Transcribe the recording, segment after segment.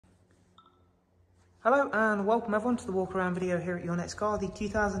Hello and welcome everyone to the walk around video here at your next car, the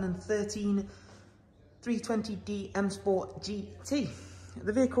 2013 320d M Sport GT.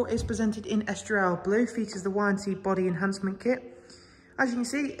 The vehicle is presented in Estrial Blue, features the Y&C body enhancement kit. As you can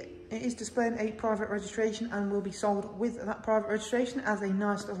see, it is displaying a private registration and will be sold with that private registration as a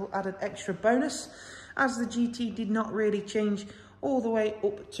nice little added extra bonus, as the GT did not really change all the way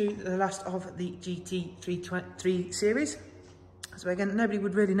up to the last of the GT 323 series. So again, nobody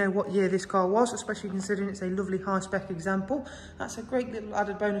would really know what year this car was, especially considering it's a lovely high-spec example. That's a great little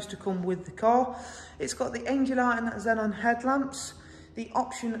added bonus to come with the car. It's got the Angel Eye and Xenon headlamps, the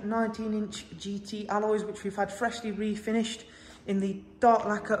option 19-inch GT alloys, which we've had freshly refinished in the dark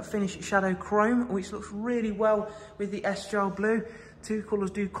lacquer finish shadow chrome, which looks really well with the Estrial Blue. Two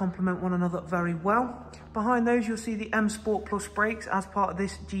colours do complement one another very well. Behind those, you'll see the M Sport Plus brakes as part of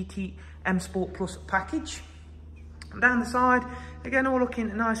this GT M Sport Plus package. Down the side, again, all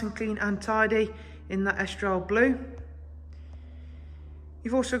looking nice and clean and tidy in that Estrial Blue.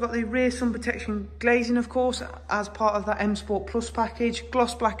 You've also got the rear sun protection glazing, of course, as part of that M Sport Plus package.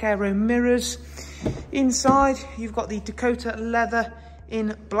 Gloss black aero mirrors. Inside, you've got the Dakota leather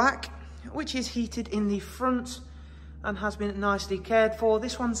in black, which is heated in the front and has been nicely cared for.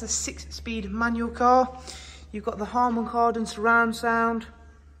 This one's a 6-speed manual car. You've got the Harman Kardon surround sound.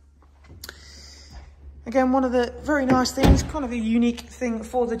 Again, one of the very nice things, kind of a unique thing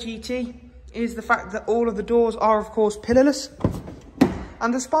for the GT, is the fact that all of the doors are, of course, pillarless.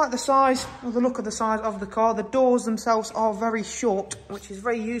 And despite the size, or the look of the size of the car, the doors themselves are very short, which is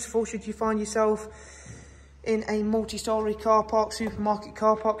very useful should you find yourself in a multi-storey car park, supermarket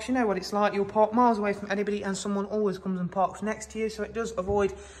car parks. You know what it's like, you'll park miles away from anybody and someone always comes and parks next to you, so it does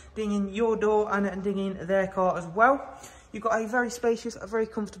avoid dinging your door and dinging their car as well. You've got a very spacious, a very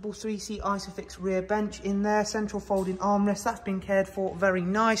comfortable 3-seat Isofix rear bench in there, central folding armrest, that's been cared for very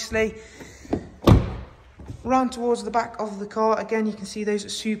nicely. Round towards the back of the car, again you can see those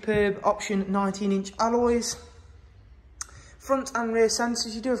superb option 19-inch alloys. Front and rear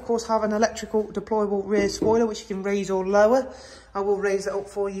sensors. You do of course have an electrical deployable rear spoiler which you can raise or lower. I will raise that up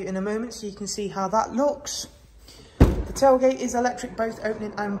for you in a moment so you can see how that looks. The tailgate is electric, both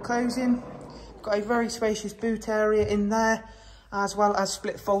opening and closing. Got a very spacious boot area in there, as well as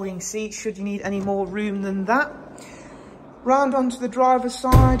split folding seats should you need any more room than that. Round onto the driver's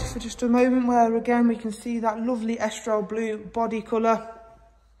side for just a moment, where again we can see that lovely Estrial Blue body colour,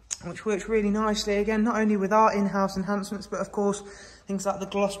 which works really nicely again, not only with our in-house enhancements, but of course things like the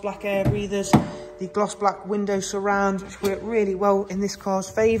gloss black air breathers, the gloss black window surround, which work really well in this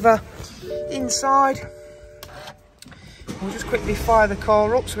car's favour. Inside, we'll just quickly fire the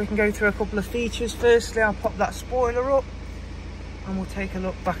car up so we can go through a couple of features. Firstly, I'll pop that spoiler up and we'll take a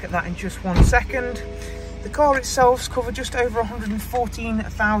look back at that in just 1 second. The car itself's covered just over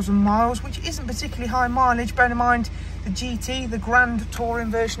 114,000 miles, which isn't particularly high mileage. Bear in mind, the GT, the Grand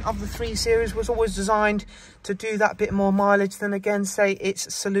Touring version of the 3 Series, was always designed to do that bit more mileage than, again, say,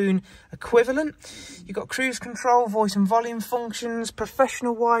 its saloon equivalent. You've got cruise control, voice and volume functions,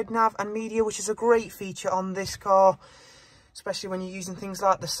 professional wide nav and media, which is a great feature on this car, especially when you're using things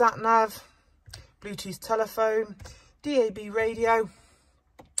like the sat-nav, Bluetooth telephone, DAB radio,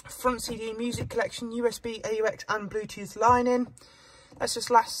 front CD music collection, USB, AUX and Bluetooth line-in. Let's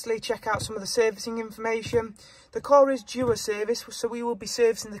just lastly check out some of the servicing information. The car is due a service, so we will be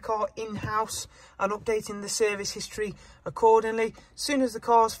servicing the car in-house and updating the service history accordingly. As soon as the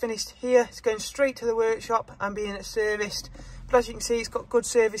car's finished here, it's going straight to the workshop and being serviced. But as you can see, it's got good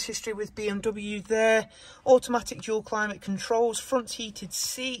service history with BMW there. Automatic dual climate controls, front heated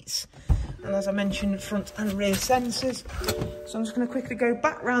seats, and as I mentioned, front and rear sensors. So I'm just going to quickly go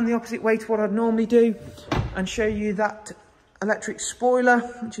back round the opposite way to what I'd normally do and show you that electric spoiler,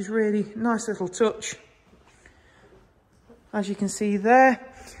 which is really nice little touch, as you can see there.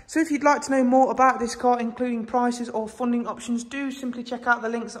 So if you'd like to know more about this car, including prices or funding options, do simply check out the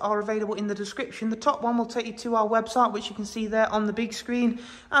links that are available in the description. The top one will take you to our website, which you can see there on the big screen,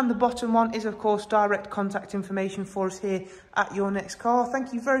 and the bottom one is of course direct contact information for us here at Your Next Car.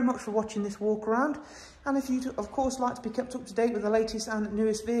 Thank you very much for watching this walk around, and if you'd of course like to be kept up to date with the latest and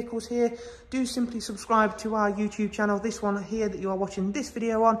newest vehicles here, do simply subscribe to our YouTube channel, this one here that you are watching this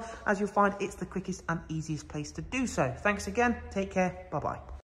video on, as you'll find it's the quickest and easiest place to do so. Thanks again, take care, bye bye.